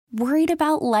Worried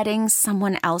about letting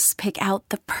someone else pick out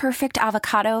the perfect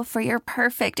avocado for your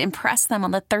perfect impress them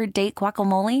on the third date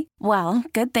guacamole? Well,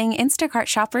 good thing Instacart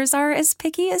shoppers are as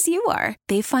picky as you are.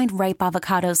 They find ripe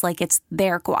avocados like it's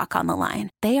their guac on the line.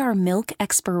 They are milk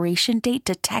expiration date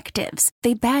detectives.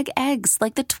 They bag eggs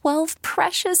like the 12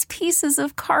 precious pieces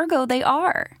of cargo they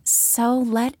are. So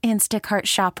let Instacart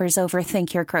shoppers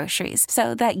overthink your groceries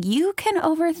so that you can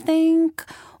overthink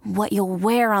what you'll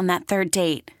wear on that third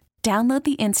date. Download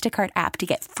the Instacart app to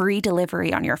get free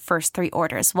delivery on your first 3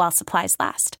 orders while supplies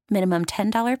last. Minimum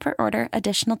 $10 per order.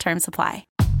 Additional terms apply.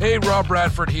 Hey, Rob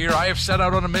Bradford here. I have set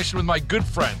out on a mission with my good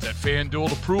friends at FanDuel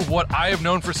to prove what I have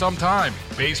known for some time.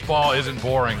 Baseball isn't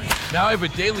boring. Now I have a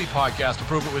daily podcast to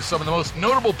prove it with some of the most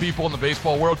notable people in the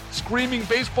baseball world, screaming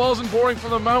baseball isn't boring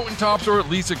from the mountaintops, or at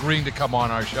least agreeing to come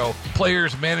on our show.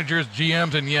 Players, managers,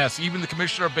 GMs, and yes, even the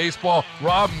commissioner of baseball,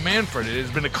 Rob Manfred. It has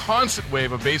been a constant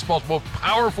wave of baseball's most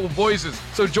powerful voices.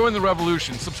 So join the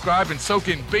revolution. Subscribe and soak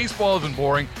in Baseball Isn't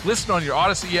Boring. Listen on your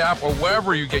Odyssey app or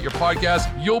wherever you get your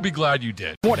podcasts. You'll be glad you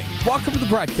did. Morning. Welcome to the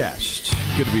broadcast.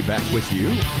 Good to be back with you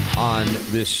on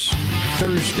this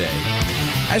Thursday.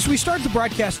 As we start the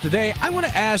broadcast today, I want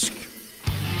to ask,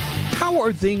 how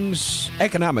are things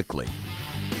economically?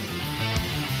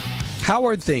 How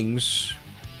are things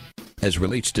as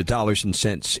relates to dollars and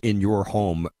cents in your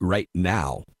home right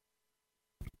now?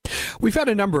 We've had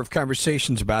a number of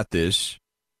conversations about this,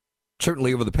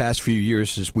 certainly over the past few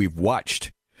years as we've watched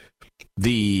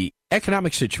the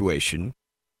economic situation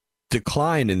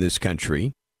decline in this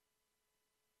country.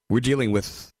 We're dealing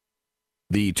with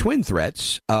the twin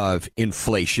threats of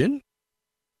inflation.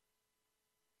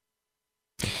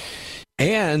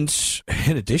 And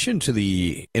in addition to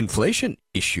the inflation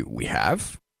issue we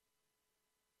have,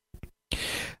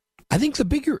 I think the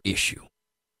bigger issue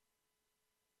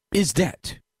is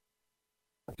debt.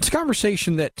 It's a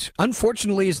conversation that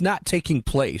unfortunately is not taking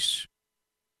place.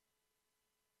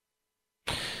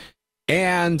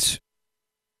 And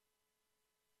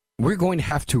we're going to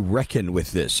have to reckon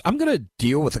with this. I'm going to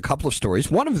deal with a couple of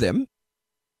stories. One of them,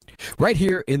 right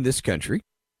here in this country.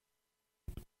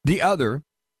 The other,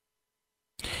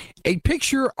 a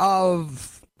picture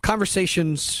of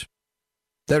conversations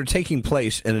that are taking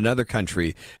place in another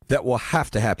country that will have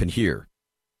to happen here,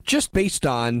 just based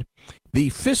on the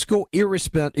fiscal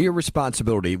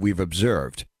irresponsibility we've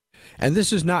observed. And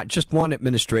this is not just one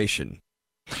administration.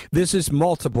 This is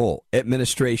multiple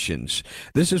administrations.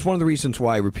 This is one of the reasons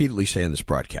why I repeatedly say in this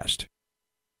broadcast,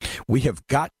 we have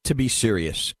got to be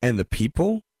serious, and the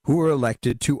people who are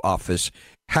elected to office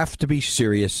have to be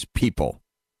serious people.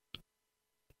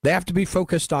 They have to be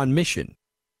focused on mission,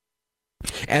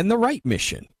 and the right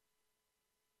mission,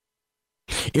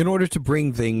 in order to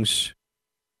bring things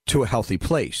to a healthy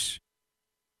place.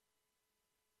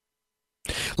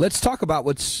 Let's talk about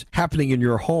what's happening in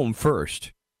your home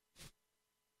first.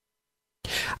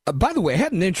 By the way, I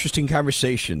had an interesting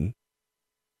conversation.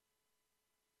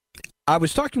 I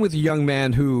was talking with a young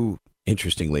man who,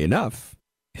 interestingly enough,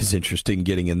 is interested in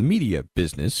getting in the media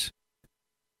business.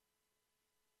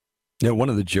 Now, one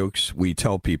of the jokes we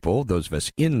tell people, those of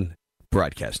us in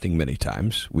broadcasting many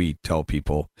times, we tell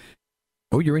people,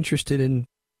 oh, you're interested in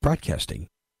broadcasting.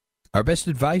 Our best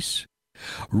advice?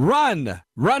 Run!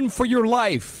 Run for your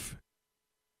life!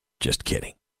 Just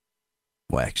kidding.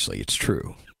 Well, actually, it's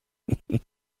true.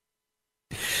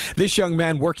 This young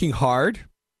man working hard,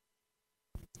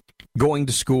 going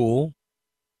to school.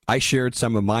 I shared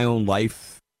some of my own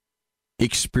life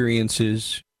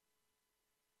experiences.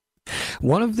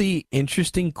 One of the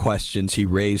interesting questions he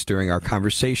raised during our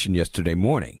conversation yesterday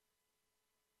morning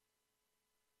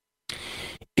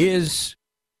is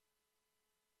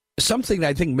something that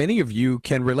I think many of you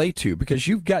can relate to because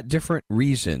you've got different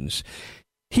reasons.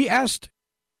 He asked,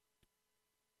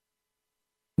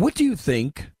 what do you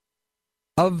think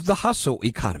of the hustle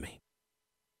economy?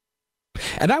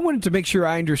 And I wanted to make sure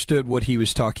I understood what he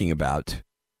was talking about,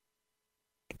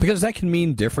 because that can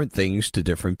mean different things to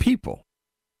different people.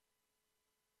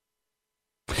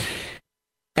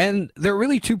 And there are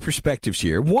really two perspectives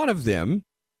here. One of them,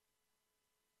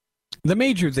 the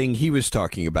major thing he was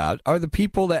talking about, are the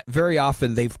people that very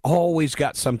often they've always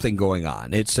got something going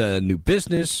on. It's a new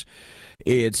business.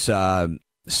 It's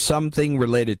something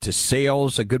related to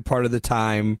sales a good part of the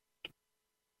time.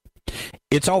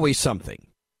 It's always something.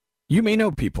 You may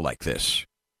know people like this.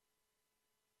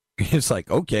 It's like,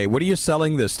 okay, what are you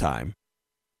selling this time?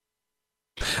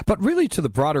 But really, to the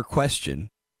broader question,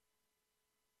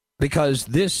 because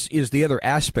this is the other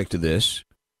aspect of this,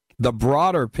 the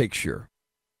broader picture.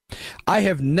 I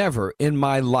have never in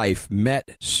my life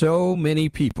met so many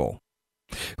people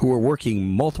who are working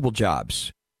multiple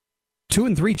jobs 2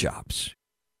 and 3 jobs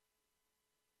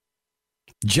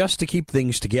just to keep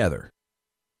things together.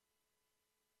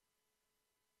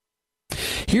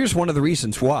 Here's one of the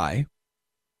reasons why.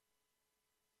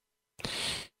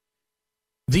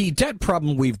 The debt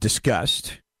problem we've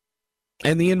discussed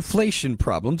and the inflation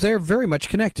problem, they're very much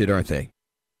connected, aren't they?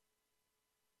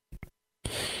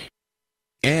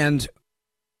 And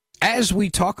as we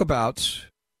talk about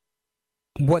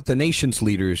what the nation's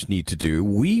leaders need to do,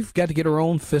 we've got to get our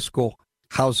own fiscal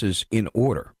houses in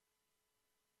order.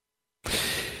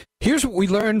 Here's what we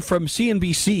learned from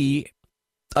CNBC.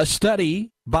 A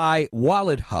study by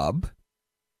Wallet Hub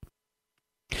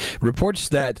reports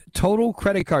that total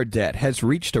credit card debt has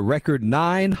reached a record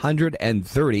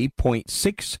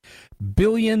 $930.6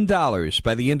 billion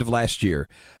by the end of last year.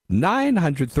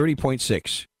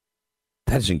 $930.6.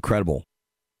 That is incredible.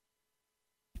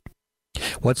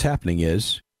 What's happening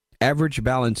is average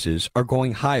balances are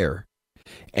going higher,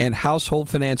 and household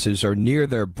finances are near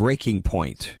their breaking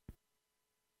point.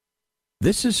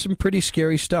 This is some pretty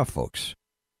scary stuff, folks.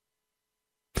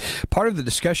 Part of the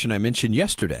discussion I mentioned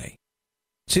yesterday.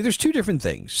 See, there's two different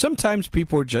things. Sometimes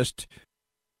people are just,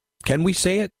 can we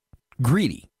say it,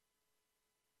 greedy.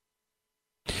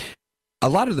 A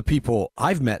lot of the people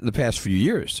I've met in the past few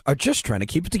years are just trying to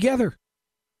keep it together.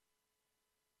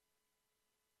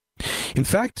 In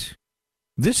fact,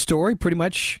 this story pretty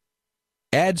much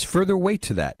adds further weight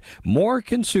to that. More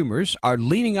consumers are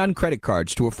leaning on credit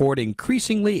cards to afford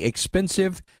increasingly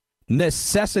expensive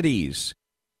necessities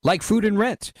like food and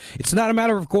rent. It's not a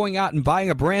matter of going out and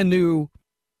buying a brand new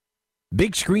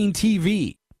big screen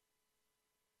TV.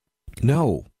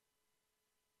 No.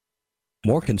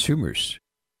 More consumers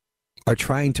are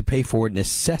trying to pay for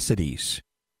necessities.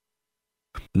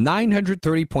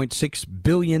 $930.6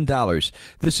 billion.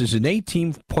 This is an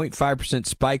 18.5%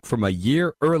 spike from a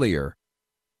year earlier.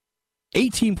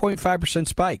 18.5%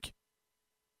 spike.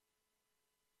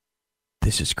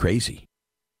 This is crazy.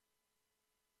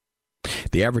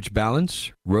 The average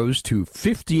balance rose to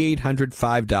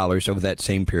 $5,805 over that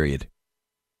same period.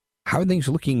 How are things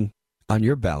looking on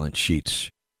your balance sheets?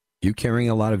 You carrying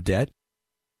a lot of debt?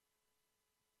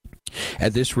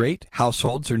 At this rate,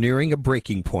 households are nearing a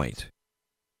breaking point.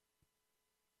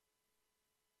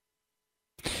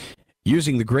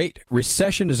 Using the Great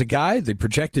Recession as a guide, the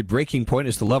projected breaking point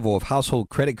is the level of household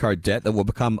credit card debt that will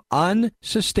become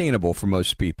unsustainable for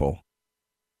most people.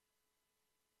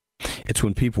 It's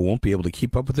when people won't be able to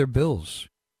keep up with their bills.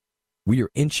 We are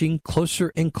inching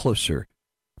closer and closer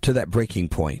to that breaking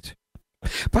point.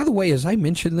 By the way, as I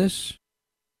mention this,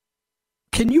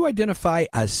 can you identify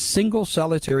a single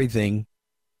solitary thing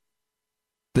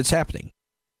that's happening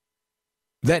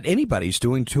that anybody's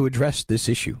doing to address this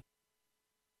issue?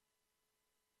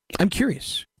 I'm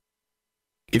curious.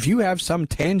 If you have some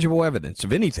tangible evidence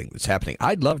of anything that's happening,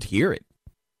 I'd love to hear it.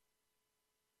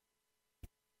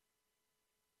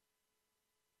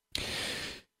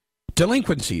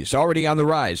 Delinquencies already on the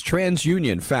rise.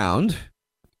 TransUnion found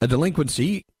a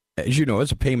delinquency, as you know,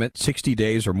 is a payment 60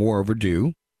 days or more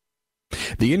overdue.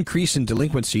 The increase in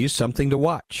delinquency is something to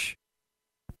watch.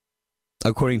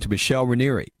 According to Michelle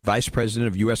Ranieri, Vice President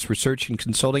of U.S. Research and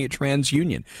Consulting at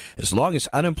TransUnion, as long as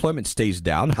unemployment stays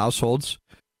down, households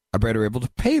are better able to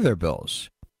pay their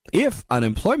bills. If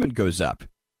unemployment goes up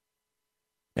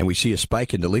and we see a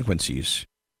spike in delinquencies,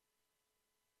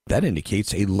 that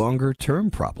indicates a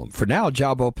longer-term problem. For now,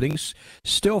 job openings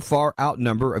still far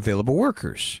outnumber available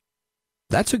workers.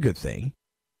 That's a good thing.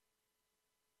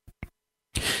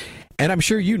 And I'm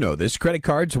sure you know this. Credit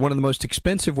cards are one of the most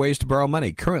expensive ways to borrow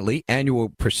money. Currently, annual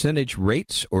percentage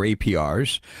rates, or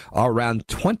APRs, are around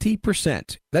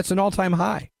 20%. That's an all-time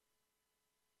high.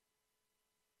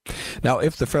 Now,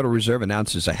 if the Federal Reserve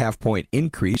announces a half-point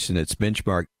increase in its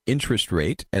benchmark interest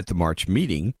rate at the March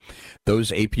meeting,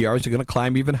 those APRs are going to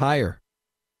climb even higher.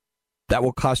 That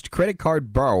will cost credit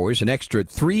card borrowers an extra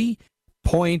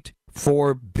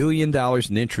 $3.4 billion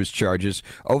in interest charges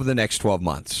over the next 12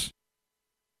 months.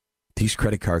 These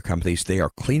credit card companies, they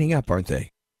are cleaning up, aren't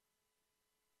they?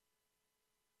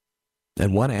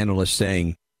 And one analyst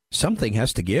saying, something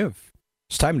has to give.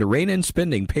 It's time to rein in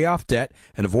spending, pay off debt,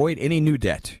 and avoid any new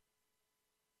debt.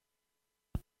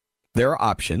 There are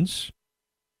options.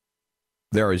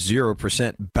 There are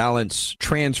 0% balance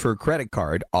transfer credit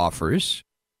card offers.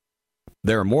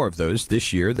 There are more of those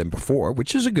this year than before,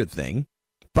 which is a good thing.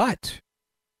 But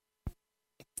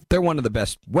they're one of the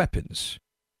best weapons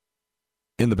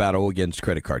in the battle against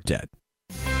credit card debt.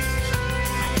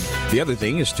 The other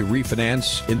thing is to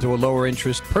refinance into a lower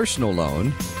interest personal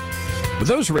loan. But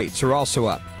those rates are also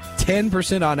up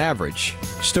 10% on average,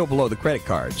 still below the credit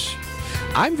cards.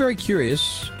 I'm very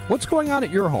curious, what's going on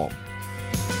at your home?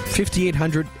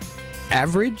 5,800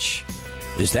 average?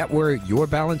 Is that where your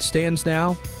balance stands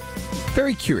now?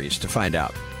 Very curious to find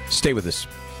out. Stay with us.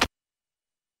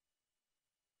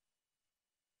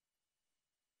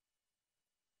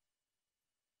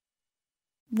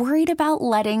 Worried about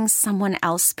letting someone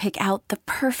else pick out the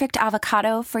perfect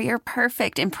avocado for your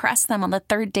perfect impress them on the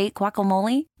third date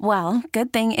guacamole? Well,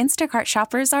 good thing Instacart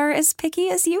shoppers are as picky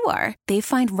as you are. They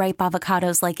find ripe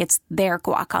avocados like it's their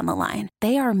guac on the line.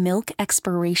 They are milk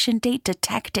expiration date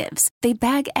detectives. They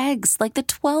bag eggs like the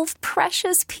 12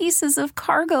 precious pieces of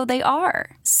cargo they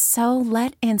are. So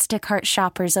let Instacart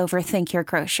shoppers overthink your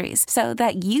groceries so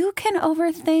that you can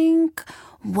overthink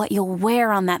what you'll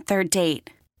wear on that third date.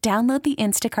 Download the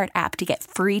Instacart app to get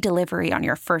free delivery on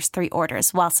your first 3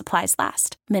 orders while supplies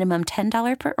last. Minimum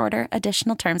 $10 per order.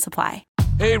 Additional terms apply.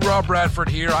 Hey, Rob Bradford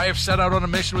here. I have set out on a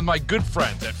mission with my good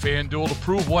friends at FanDuel to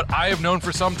prove what I have known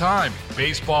for some time.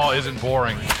 Baseball isn't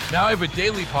boring. Now I have a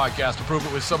daily podcast to prove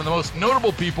it with some of the most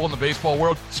notable people in the baseball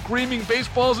world, screaming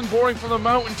baseball isn't boring from the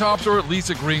mountaintops, or at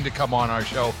least agreeing to come on our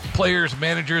show. Players,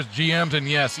 managers, GMs, and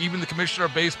yes, even the commissioner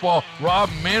of baseball, Rob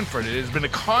Manfred. It has been a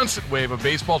constant wave of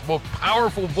baseball's most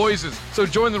powerful voices. So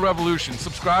join the revolution.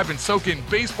 Subscribe and soak in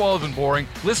Baseball Isn't Boring.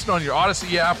 Listen on your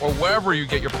Odyssey app or wherever you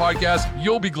get your podcasts.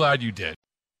 You'll be glad you did.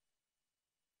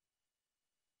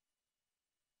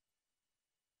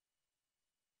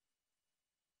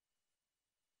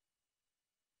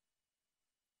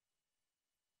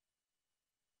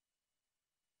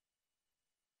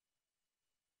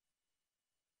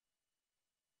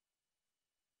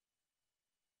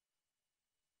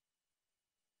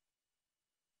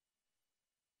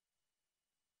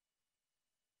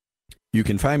 You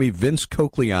can find me, Vince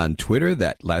Coakley, on Twitter.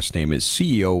 That last name is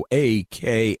Coakley.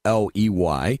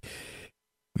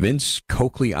 Vince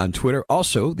Coakley on Twitter.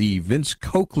 Also, the Vince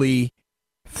Coakley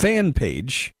fan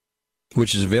page,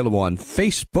 which is available on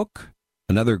Facebook.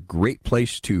 Another great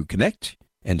place to connect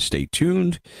and stay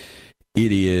tuned.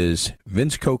 It is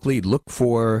Vince Coakley. Look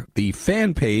for the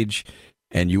fan page,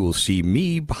 and you will see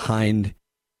me behind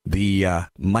the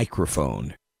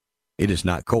microphone. It is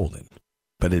not golden,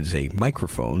 but it is a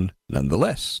microphone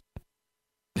nonetheless.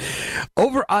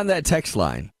 Over on that text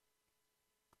line,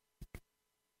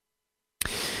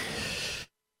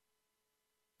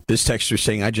 this texter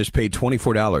saying, I just paid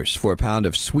 $24 for a pound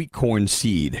of sweet corn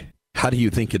seed. How do you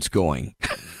think it's going?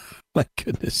 My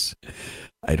goodness.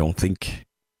 I don't think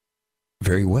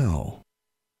very well.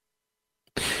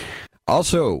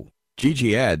 Also,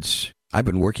 Gigi adds, I've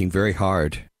been working very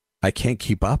hard. I can't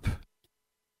keep up.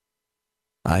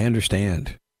 I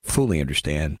understand. Fully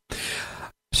understand.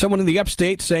 Someone in the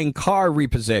upstate saying car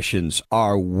repossessions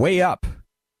are way up.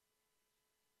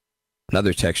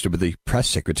 Another texter with the press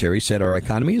secretary said our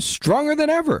economy is stronger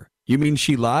than ever. You mean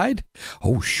she lied?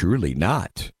 Oh, surely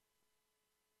not.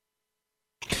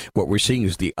 What we're seeing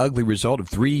is the ugly result of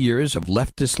 3 years of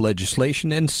leftist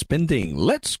legislation and spending.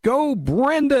 Let's go,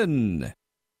 Brandon.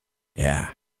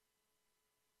 Yeah.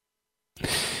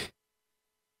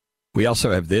 We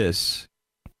also have this.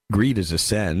 Greed is a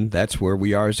sin. That's where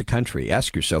we are as a country.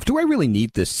 Ask yourself, do I really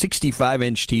need this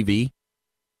 65-inch TV?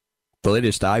 The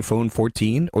latest iPhone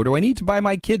 14? Or do I need to buy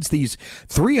my kids these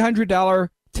 $300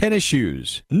 tennis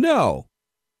shoes? No.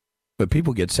 But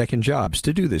people get second jobs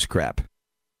to do this crap.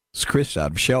 It's Chris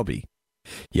out of Shelby.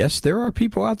 Yes, there are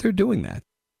people out there doing that.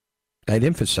 I'd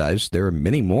emphasize there are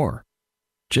many more.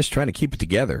 Just trying to keep it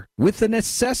together with the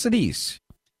necessities.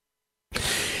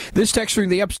 This texter in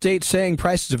the upstate saying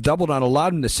prices have doubled on a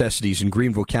lot of necessities in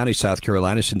Greenville County, South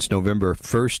Carolina since November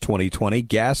 1st, 2020.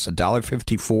 Gas,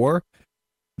 $1.54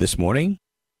 this morning.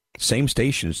 Same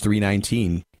station as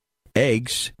 $3.19.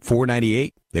 Eggs,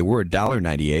 $4.98. They were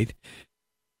 $1.98.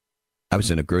 I was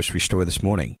in a grocery store this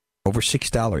morning. Over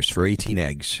 $6 for 18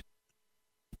 eggs.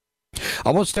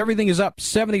 Almost everything is up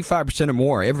 75% or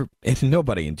more. And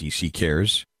nobody in D.C.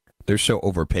 cares. They're so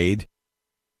overpaid.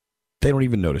 They don't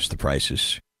even notice the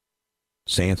prices.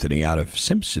 It's Anthony out of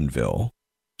Simpsonville,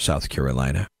 South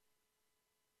Carolina.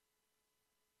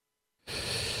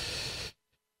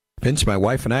 Vince, my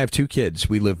wife and I have 2 kids.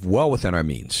 We live well within our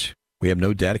means. We have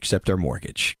no debt except our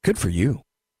mortgage. Good for you.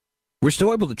 We're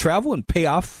still able to travel and pay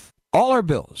off all our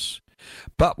bills.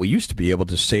 But we used to be able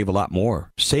to save a lot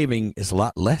more. Saving is a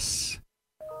lot less.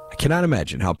 I cannot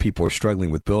imagine how people are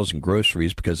struggling with bills and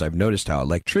groceries because I've noticed how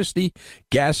electricity,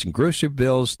 gas, and grocery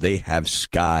bills, they have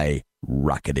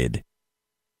skyrocketed.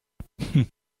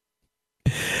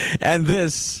 And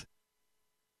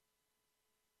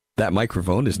that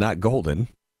microphone is not golden,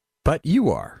 but you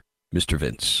are, Mr.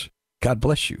 Vince. God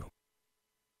bless you.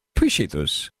 Appreciate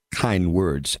those kind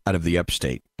words out of the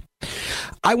upstate.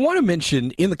 I want to mention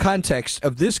in the context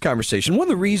of this conversation, one of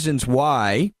the reasons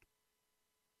why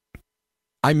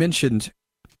I mentioned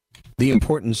the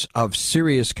importance of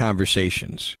serious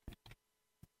conversations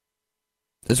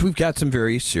is we've got some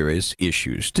very serious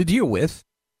issues to deal with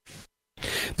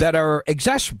that are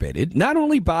exacerbated not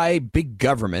only by big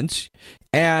government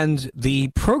and the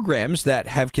programs that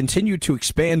have continued to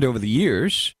expand over the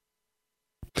years.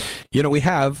 You know, we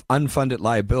have unfunded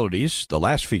liabilities. The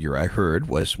last figure I heard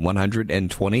was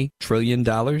 $120 trillion.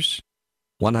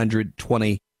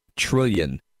 $120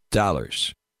 trillion.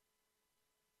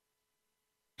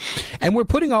 And we're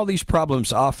putting all these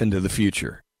problems off into the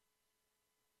future.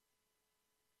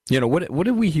 You know, what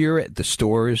do we hear at the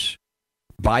stores?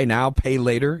 Buy now, pay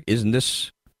later. Isn't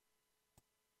this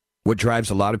what drives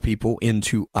a lot of people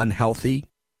into unhealthy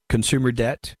consumer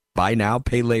debt? Buy now,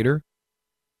 pay later.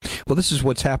 Well, this is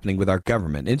what's happening with our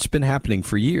government. It's been happening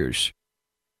for years.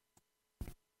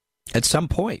 At some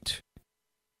point,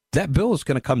 that bill is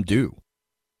going to come due.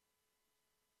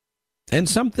 And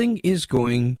something is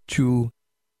going to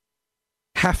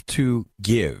have to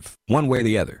give one way or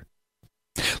the other.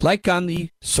 Like on the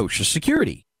Social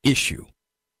Security issue.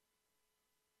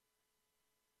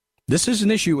 This is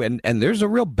an issue, and there's a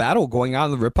real battle going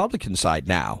on the Republican side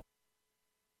now.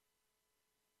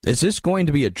 Is this going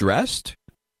to be addressed?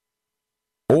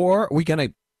 Or are we going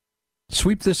to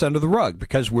sweep this under the rug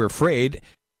because we're afraid,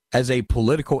 as a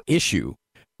political issue,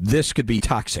 this could be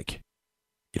toxic?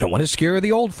 You don't want to scare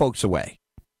the old folks away.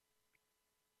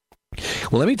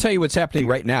 Well, let me tell you what's happening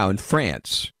right now in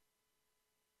France.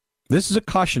 This is a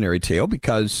cautionary tale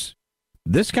because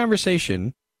this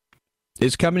conversation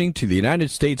is coming to the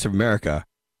United States of America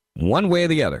one way or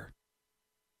the other.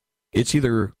 It's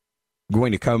either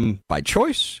going to come by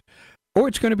choice or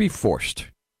it's going to be forced.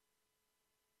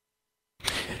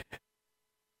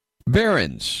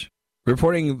 Barron's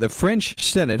reporting the French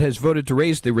Senate has voted to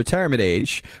raise the retirement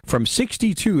age from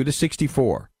 62 to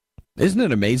 64. Isn't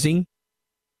it amazing?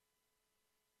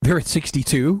 They're at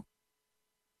 62.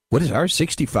 What is ours,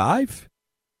 65?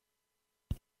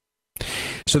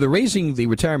 So they're raising the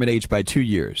retirement age by 2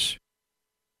 years.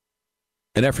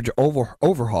 An effort to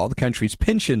overhaul the country's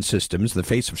pension systems in the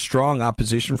face of strong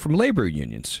opposition from labor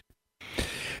unions.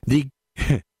 The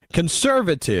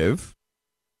conservative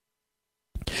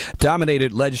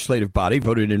dominated legislative body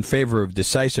voted in favor of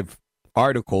decisive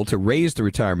article to raise the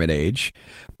retirement age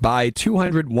by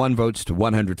 201 votes to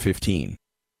 115.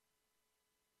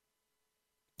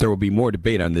 There will be more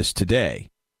debate on this today.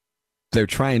 They're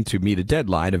trying to meet a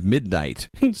deadline of midnight,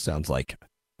 sounds like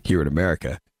here in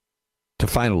America, to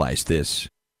finalize this.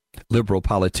 Liberal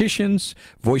politicians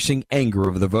voicing anger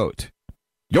over the vote.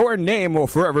 Your name will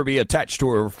forever be attached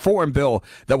to a reform bill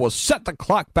that will set the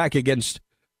clock back against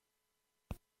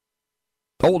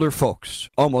older folks,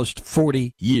 almost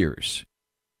 40 years.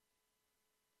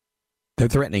 They're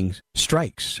threatening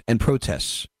strikes and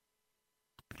protests.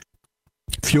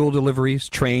 Fuel deliveries,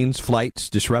 trains, flights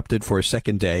disrupted for a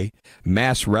second day.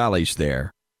 Mass rallies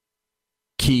there.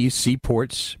 Key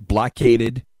seaports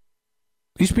blockaded.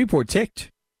 These people are ticked.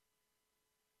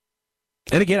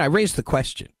 And again, I raise the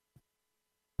question.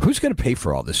 Who's going to pay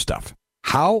for all this stuff?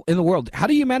 How in the world? How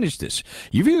do you manage this?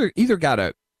 You've either got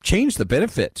to change the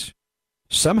benefits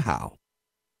somehow,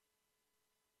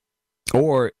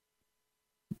 or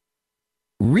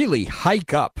really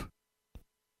hike up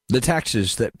the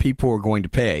taxes that people are going to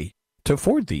pay to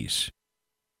afford these.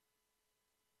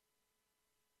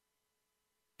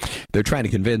 They're trying to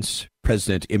convince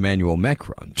President Emmanuel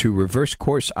Macron to reverse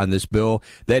course on this bill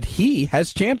that he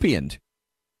has championed.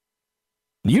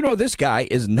 You know, this guy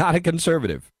is not a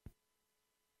conservative.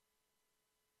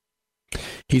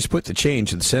 He's put the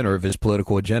change at the center of his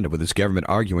political agenda, with his government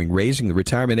arguing raising the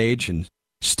retirement age and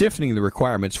stiffening the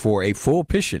requirements for a full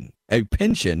pension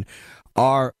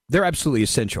they're absolutely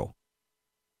essential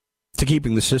to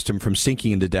keeping the system from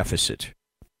sinking into deficit.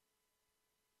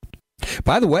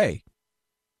 By the way,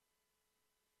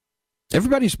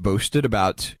 everybody's boasted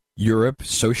about Europe,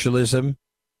 socialism.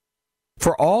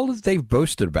 For all that they've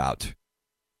boasted about,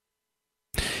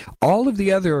 all of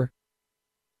the other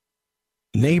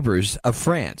neighbors of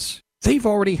France, they've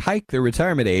already hiked their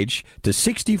retirement age to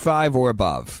 65 or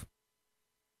above.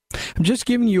 I'm just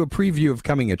giving you a preview of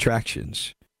coming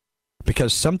attractions,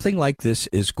 because something like this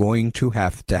is going to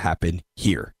have to happen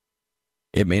here.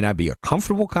 It may not be a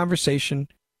comfortable conversation,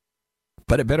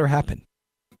 but it better happen.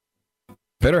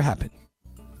 Better happen.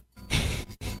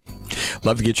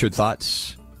 Love to get your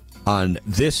thoughts on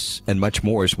this and much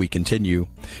more as we continue.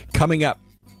 Coming up,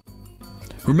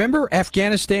 remember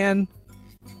Afghanistan?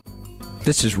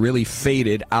 This has really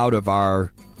faded out of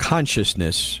our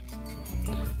consciousness.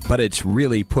 but it's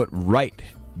really put right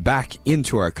back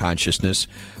into our consciousness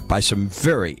by some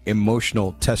very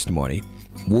emotional testimony.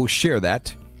 We'll share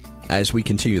that as we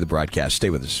continue the broadcast. Stay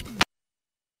with us.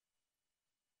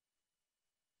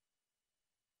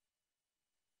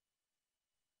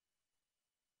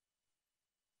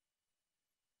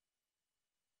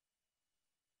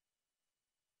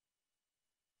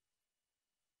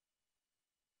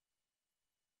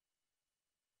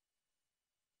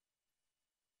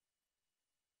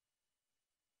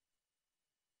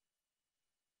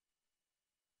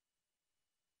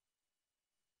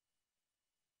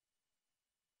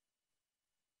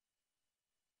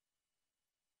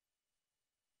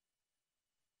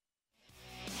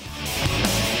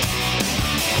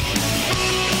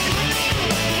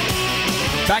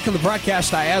 Back on the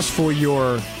broadcast, I asked for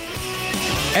your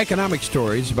economic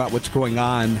stories about what's going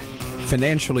on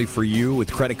financially for you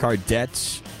with credit card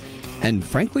debts and,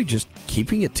 frankly, just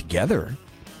keeping it together.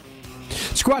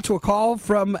 Let's go out to a call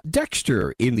from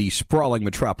Dexter in the sprawling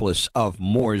metropolis of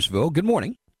Mooresville. Good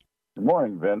morning. Good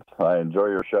morning, Vince. I enjoy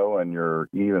your show and your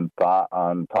even thought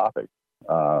on topic.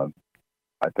 I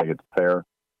think it's fair,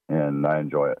 and I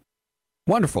enjoy it.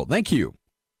 Wonderful. Thank you.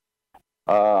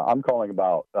 I'm calling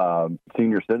about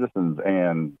senior citizens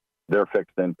and their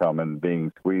fixed income and being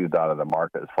squeezed out of the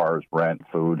market as far as rent,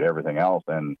 food, everything else,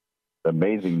 and the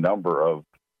amazing number of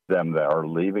them that are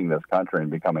leaving this country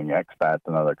and becoming expats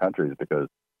in other countries because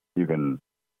you can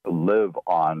live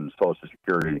on Social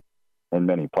Security in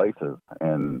many places.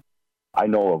 And I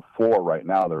know of 4 right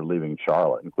now that are leaving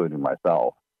Charlotte, including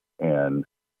myself, and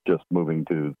just moving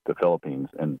to the Philippines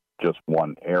in just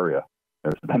one area.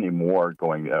 There's many more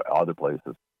going to other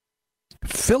places.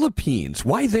 Philippines,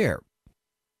 why there?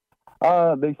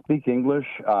 They speak English.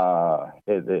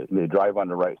 They drive on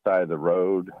the right side of the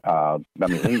road.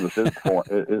 English is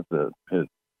the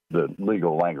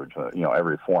legal language.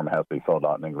 Every form has to be filled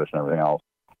out in English and everything else.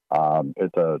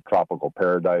 It's a tropical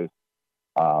paradise.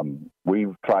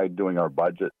 We've tried doing our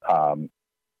budget.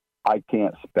 I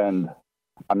can't spend.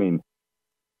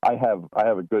 I have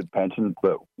a good pension,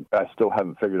 but I still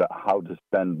haven't figured out how to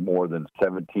spend more than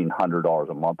 $1,700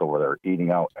 a month over there,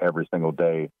 eating out every single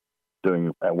day,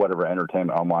 doing whatever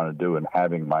entertainment I want to do, and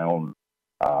having my own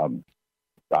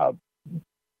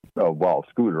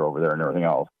scooter over there and everything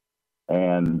else.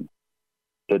 And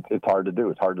it's hard to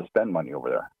do. It's hard to spend money over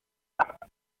there.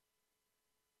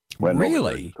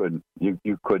 Really?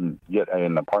 You couldn't get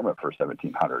an apartment for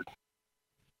 $1,700.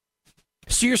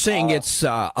 So you're saying it's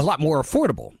a lot more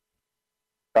affordable?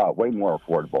 Way more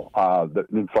affordable. The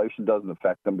inflation doesn't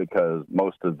affect them because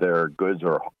most of their goods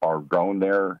are grown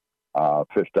there,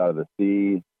 fished out of the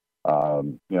sea.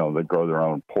 They grow their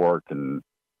own pork and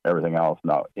everything else.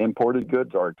 Now, imported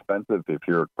goods are expensive. If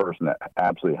you're a person that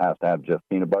absolutely has to have just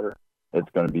peanut butter, it's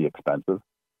going to be expensive.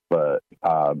 But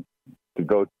to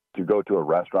go to a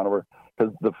restaurant over,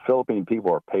 because the Philippine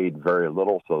people are paid very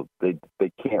little, so they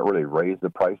can't really raise the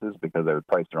prices because they would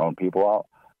price their own people out.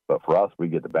 But for us, we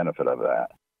get the benefit of that.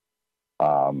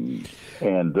 And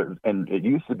it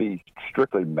used to be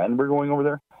strictly men were going over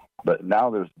there, but now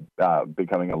there's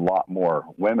becoming a lot more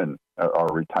women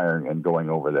are retiring and going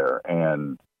over there,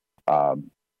 and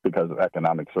because of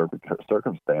economic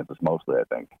circumstances, mostly, I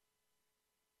think.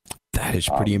 That is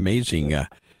pretty amazing.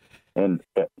 And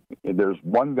there's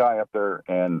one guy up there,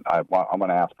 and I'm going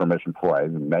to ask permission before I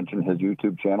even mention his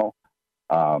YouTube channel,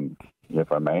 if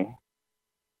I may.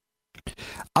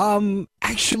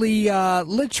 Actually,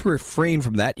 let's refrain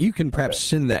from that. You can perhaps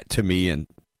send that to me and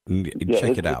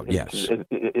check it out. Yes.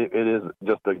 It is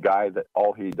just a guy that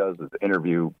all he does is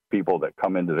interview people that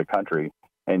come into the country,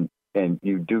 and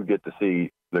you do get to see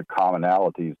the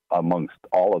commonalities amongst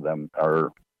all of them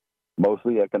are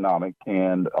mostly economic,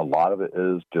 and a lot of it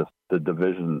is just the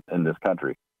division in this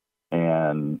country.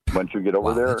 And once you get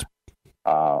over there,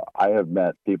 I have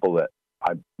met people that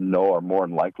I know are more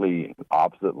than likely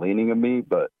opposite leaning of me,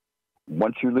 but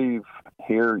once you leave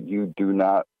here, you do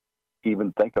not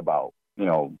even think about,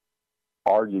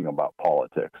 arguing about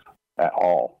politics at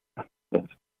all.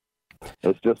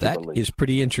 It's just that is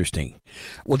pretty interesting.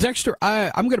 Well, Dexter,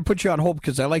 I'm going to put you on hold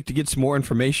because I like to get some more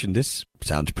information. This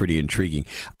sounds pretty intriguing.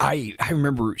 I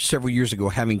remember several years ago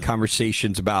having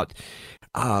conversations about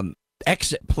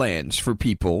exit plans for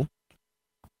people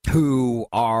who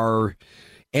are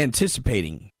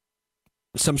anticipating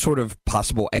some sort of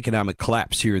possible economic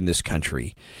collapse here in this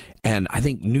country. And I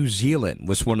think New Zealand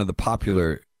was one of the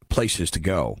popular places to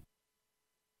go.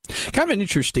 Kind of an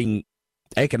interesting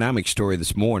economic story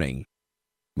this morning.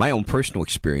 My own personal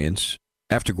experience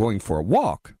after going for a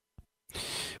walk,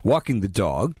 walking the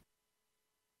dog.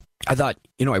 I thought,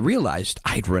 I realized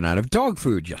I'd run out of dog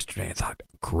food yesterday. I thought,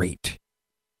 great.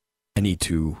 I need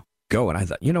to go. And I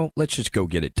thought, let's just go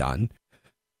get it done.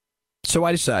 So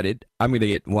I decided I'm going to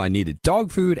get, I needed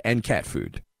dog food and cat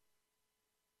food.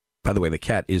 By the way, the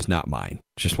cat is not mine.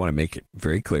 Just want to make it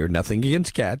very clear. Nothing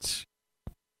against cats.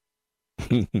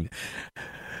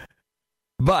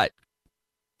 But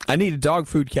I needed dog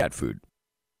food, cat food.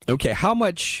 Okay, how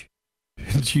much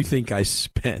do you think I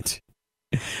spent?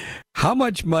 How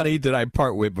much money did I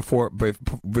part with before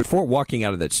walking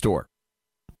out of that store?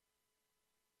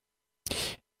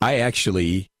 I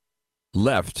actually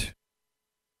left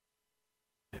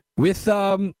with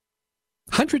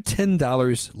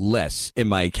 $110 less in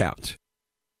my account.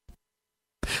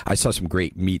 I saw some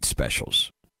great meat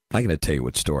specials. I'm going to tell you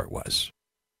what store it was.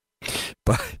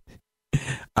 But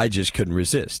I just couldn't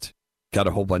resist. Got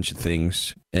a whole bunch of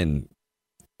things. And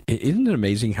isn't it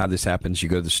amazing how this happens? You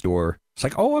go to the store. It's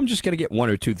like, I'm just going to get one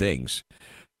or two things.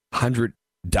 $100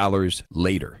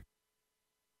 later.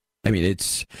 I mean,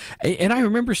 and I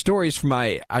remember stories from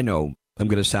I know I'm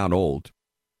going to sound old.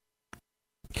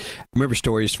 I remember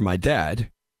stories from my dad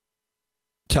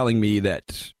telling me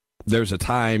that there's a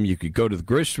time you could go to the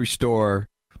grocery store,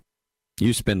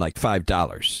 you spend like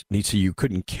 $5. And he'd say you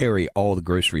couldn't carry all the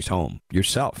groceries home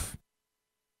yourself.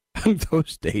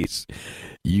 Those days,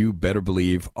 you better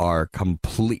believe, are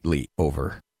completely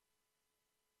over.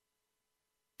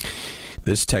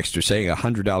 This texter saying a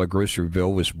 $100 grocery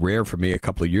bill was rare for me a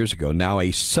couple of years ago. Now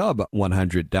a sub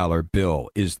 $100 bill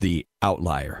is the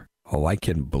outlier. Oh, I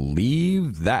can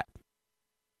believe that.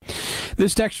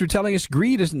 This texter telling us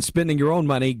greed isn't spending your own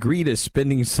money. Greed is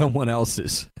spending someone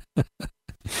else's.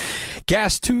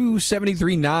 Gas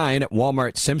 $2.73.9 at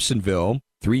Walmart Simpsonville,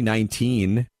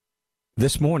 $3.19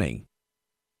 this morning.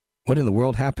 What in the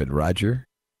world happened, Roger?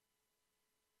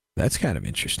 That's kind of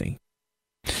interesting.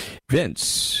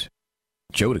 Vince,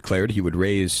 Joe declared he would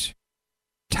raise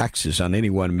taxes on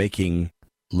anyone making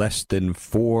less than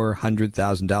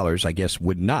 $400,000, I guess,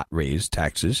 would not raise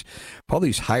taxes. All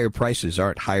these higher prices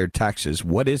aren't higher taxes.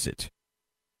 What is it?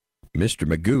 Mr.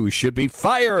 Magoo should be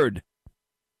fired.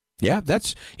 Yeah,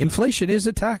 inflation is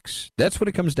a tax. That's what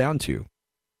it comes down to.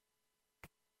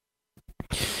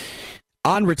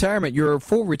 On retirement, your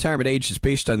full retirement age is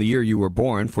based on the year you were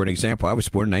born. For an example, I was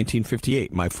born in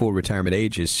 1958. My full retirement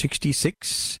age is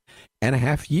 66 and a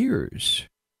half years.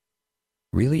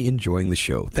 Really enjoying the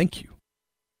show. Thank you.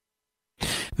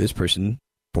 This person,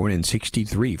 born in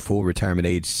 63, full retirement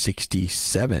age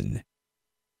 67.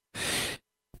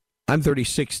 I'm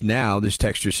 36 now, this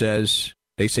texter says.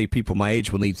 They say people my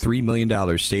age will need $3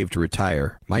 million saved to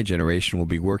retire. My generation will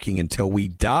be working until we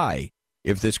die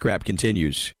if this crap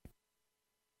continues.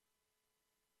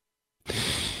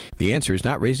 The answer is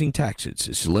not raising taxes.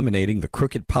 It's eliminating the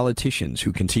crooked politicians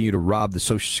who continue to rob the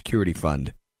Social Security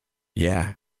fund.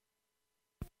 Yeah.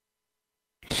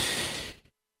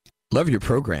 Love your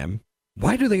program.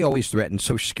 Why do they always threaten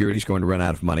Social Security is going to run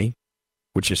out of money,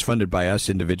 which is funded by us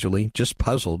individually? Just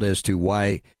puzzled as to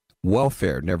why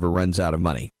welfare never runs out of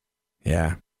money.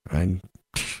 Yeah,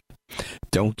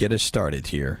 don't get us started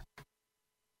here.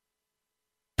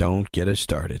 Don't get us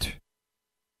started.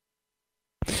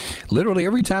 Literally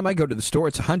every time I go to the store,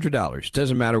 it's $100.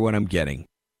 Doesn't matter what I'm getting.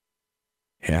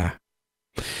 Yeah.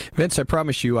 Vince, I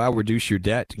promise you I'll reduce your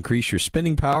debt, increase your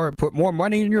spending power, and put more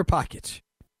money in your pocket.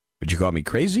 Would you call me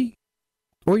crazy?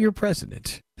 Or your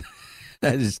president?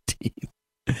 That is deep.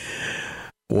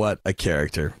 What a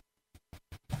character.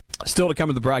 Still to come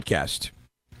in the broadcast.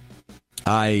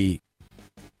 I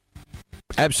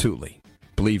absolutely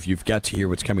believe you've got to hear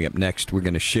what's coming up next. We're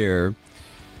going to share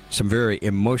some very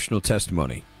emotional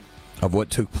testimony of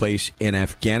what took place in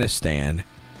Afghanistan.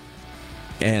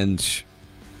 And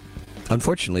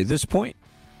unfortunately, at this point,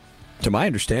 to my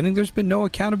understanding, there's been no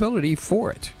accountability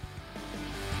for it.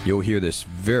 You'll hear this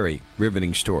very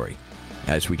riveting story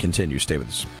as we continue. Stay with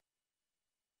us.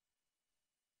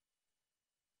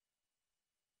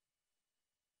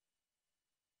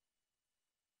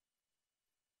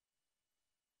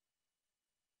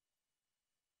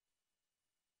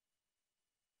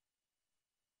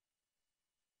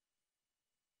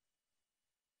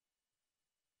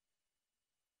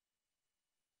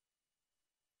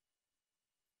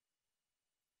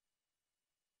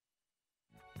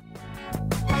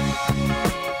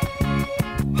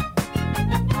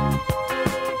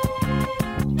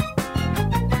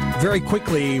 Very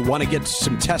quickly, want to get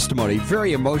some testimony,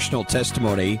 very emotional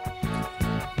testimony.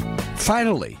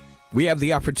 Finally, we have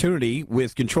the opportunity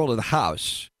with control of the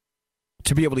House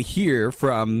to be able to hear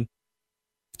from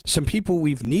some people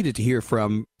we've needed to hear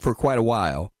from for quite a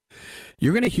while.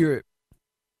 You're going to hear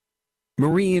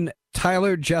Marine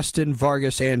Tyler Justin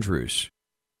Vargas Andrews.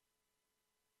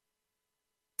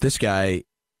 This guy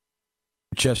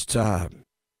just had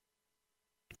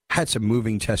some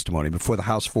moving testimony before the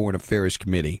House Foreign Affairs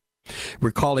Committee,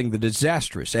 recalling the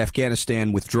disastrous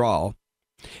Afghanistan withdrawal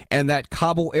and that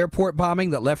Kabul airport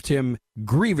bombing that left him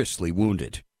grievously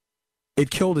wounded. It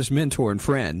killed his mentor and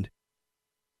friend.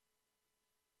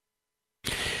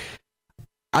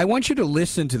 I want you to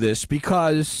listen to this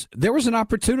because there was an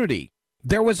opportunity.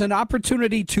 There was an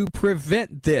opportunity to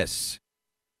prevent this.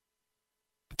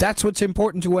 That's what's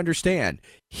important to understand.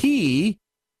 He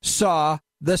saw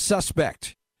the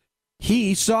suspect.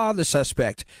 He saw the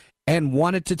suspect and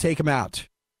wanted to take him out.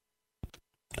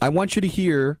 I want you to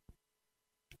hear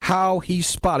how he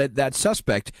spotted that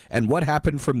suspect and what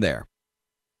happened from there.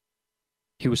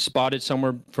 He was spotted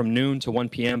somewhere from noon to 1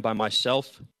 p.m. by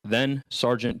myself, then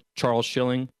Sergeant Charles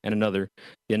Schilling, and another.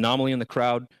 The anomaly in the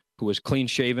crowd, who was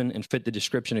clean-shaven and fit the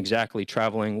description exactly,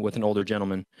 traveling with an older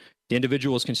gentleman. The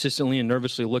individual was consistently and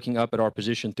nervously looking up at our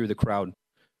position through the crowd.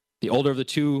 The older of the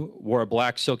two wore a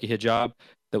black silky hijab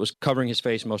that was covering his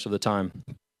face most of the time.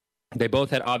 They both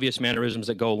had obvious mannerisms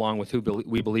that go along with who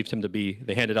we believed him to be.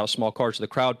 They handed out small cards to the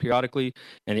crowd periodically,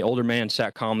 and the older man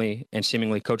sat calmly and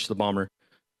seemingly coached the bomber.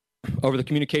 Over the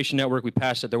communication network, we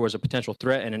passed that there was a potential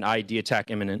threat and an IED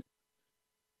attack imminent.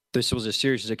 This was as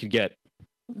serious as it could get.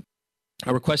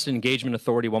 I requested engagement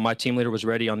authority while my team leader was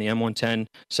ready on the M110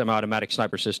 semi-automatic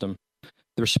sniper system.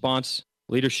 The response,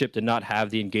 leadership did not have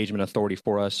the engagement authority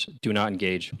for us. Do not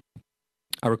engage.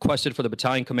 I requested for the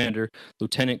battalion commander,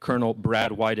 Lieutenant Colonel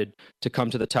Brad Whited, to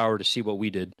come to the tower to see what we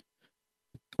did.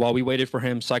 While we waited for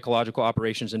him, psychological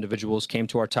operations individuals came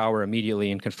to our tower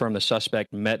immediately and confirmed the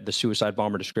suspect met the suicide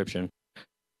bomber description.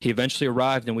 He eventually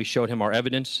arrived and we showed him our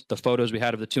evidence, the photos we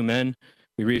had of the two men.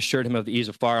 We reassured him of the ease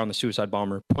of fire on the suicide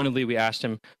bomber. Pointedly, we asked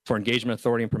him for engagement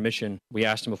authority and permission. We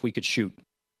asked him if we could shoot.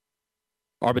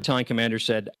 Our battalion commander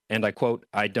said, and I quote,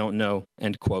 "I don't know,"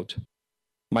 end quote.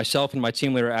 Myself and my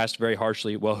team leader asked very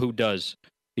harshly, "Well, who does?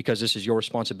 Because this is your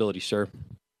responsibility, sir."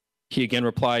 He again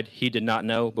replied he did not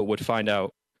know, but would find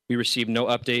out. We received no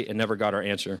update and never got our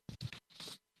answer.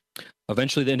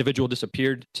 Eventually, the individual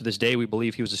disappeared. To this day, we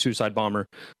believe he was a suicide bomber.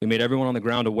 We made everyone on the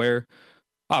ground aware.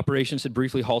 Operations had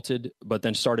briefly halted, but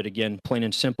then started again. Plain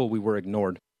and simple, we were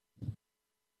ignored.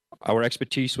 Our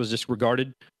expertise was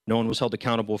disregarded. No one was held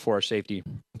accountable for our safety.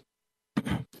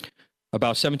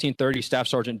 About 17:30, Staff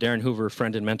Sergeant Darren Hoover,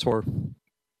 friend and mentor,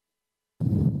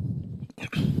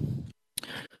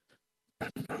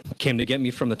 came to get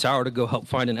me from the tower to go help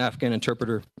find an Afghan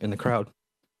interpreter in the crowd.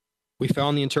 We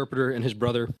found the interpreter and his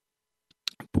brother,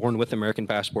 born with American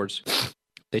passports.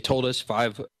 They told us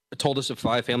of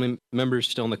 5 family members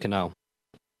still in the canal.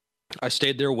 I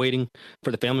stayed there waiting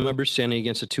for the family members standing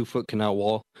against a 2-foot canal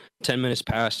wall. 10 minutes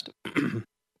passed.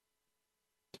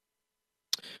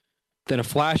 Then a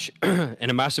flash and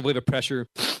a massive wave of pressure.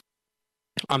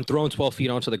 I'm thrown 12 feet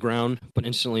onto the ground, but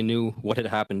instantly knew what had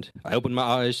happened. I opened my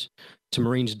eyes to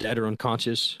Marines dead or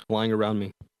unconscious lying around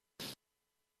me.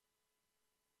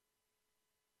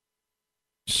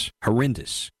 It's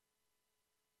horrendous.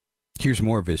 Here's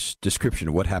more of his description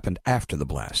of what happened after the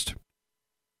blast.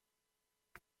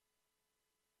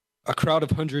 A crowd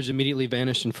of hundreds immediately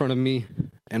vanished in front of me,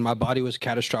 and my body was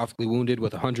catastrophically wounded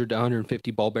with 100 to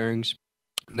 150 ball bearings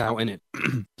now in it.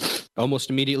 Almost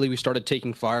immediately, we started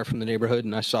taking fire from the neighborhood,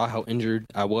 and I saw how injured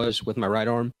I was with my right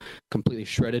arm, completely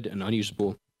shredded and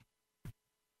unusable.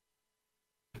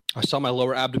 I saw my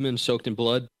lower abdomen soaked in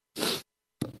blood.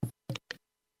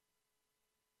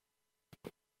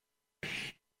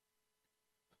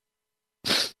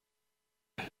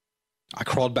 I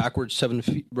crawled backwards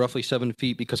roughly 7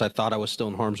 feet because I thought I was still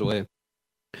in harm's way.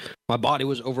 My body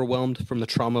was overwhelmed from the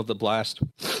trauma of the blast.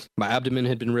 My abdomen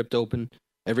had been ripped open.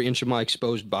 Every inch of my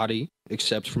exposed body,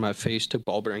 except for my face, took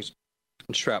ball bearings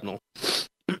and shrapnel.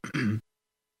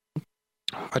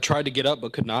 I tried to get up,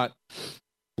 but could not.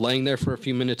 Laying there for a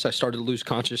few minutes, I started to lose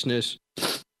consciousness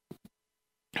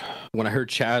when I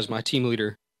heard Chaz, my team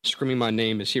leader, screaming my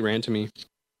name as he ran to me.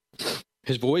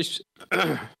 His voice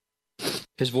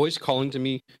calling to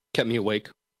me kept me awake.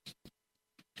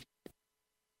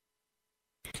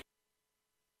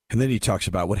 And then he talks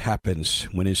about what happens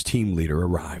when his team leader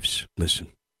arrives.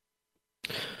 Listen.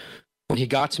 When he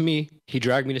got to me, he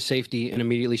dragged me to safety and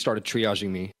immediately started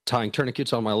triaging me, tying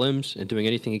tourniquets on my limbs and doing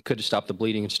anything he could to stop the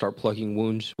bleeding and start plugging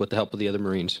wounds with the help of the other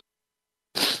Marines.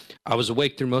 I was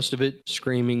awake through most of it,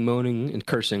 screaming, moaning, and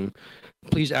cursing.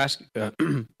 I ask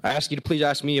you to please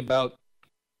ask me about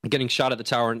getting shot at the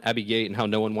tower in Abbey Gate and how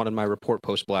no one wanted my report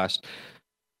post-blast.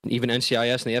 Even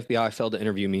NCIS and the FBI failed to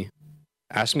interview me.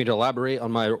 Asked me to elaborate on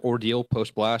my ordeal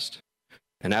post-blast,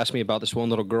 and asked me about this one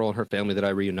little girl and her family that I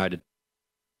reunited.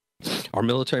 Our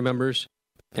military members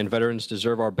and veterans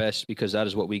deserve our best because that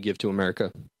is what we give to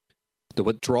America. The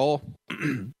withdrawal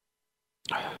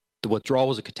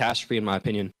was a catastrophe, in my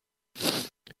opinion,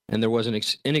 and there was an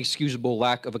inexcusable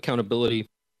lack of accountability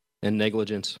and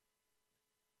negligence.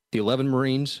 The 11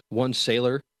 Marines, 1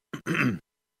 sailor, and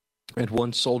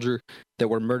 1 soldier that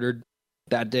were murdered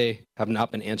that day have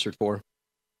not been answered for.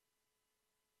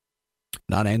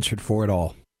 Not answered for at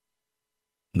all.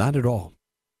 Not at all.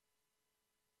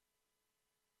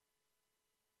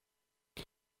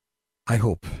 I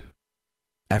hope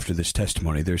after this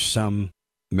testimony there's some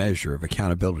measure of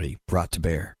accountability brought to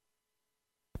bear.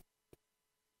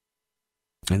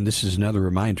 And this is another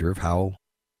reminder of how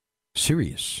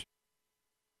serious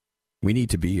we need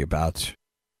to be about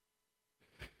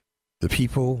the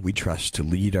people we trust to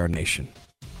lead our nation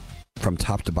from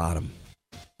top to bottom.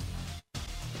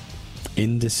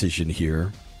 Indecision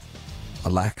here, a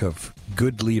lack of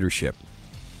good leadership.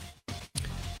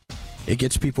 It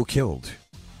gets people killed.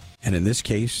 And in this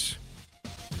case,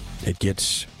 it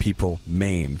gets people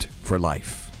maimed for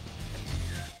life.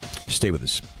 Stay with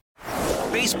us.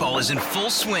 Baseball is in full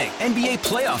swing. NBA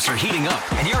playoffs are heating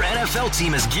up, and your NFL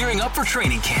team is gearing up for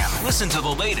training camp. Listen to the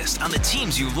latest on the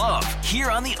teams you love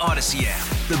here on the Odyssey app.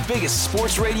 The biggest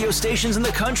sports radio stations in the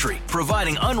country,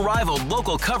 providing unrivaled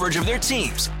local coverage of their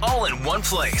teams, all in one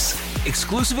place.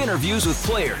 Exclusive interviews with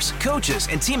players, coaches,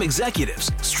 and team executives,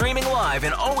 streaming live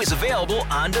and always available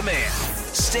on demand.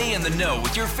 Stay in the know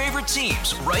with your favorite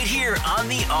teams right here on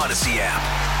the Odyssey app.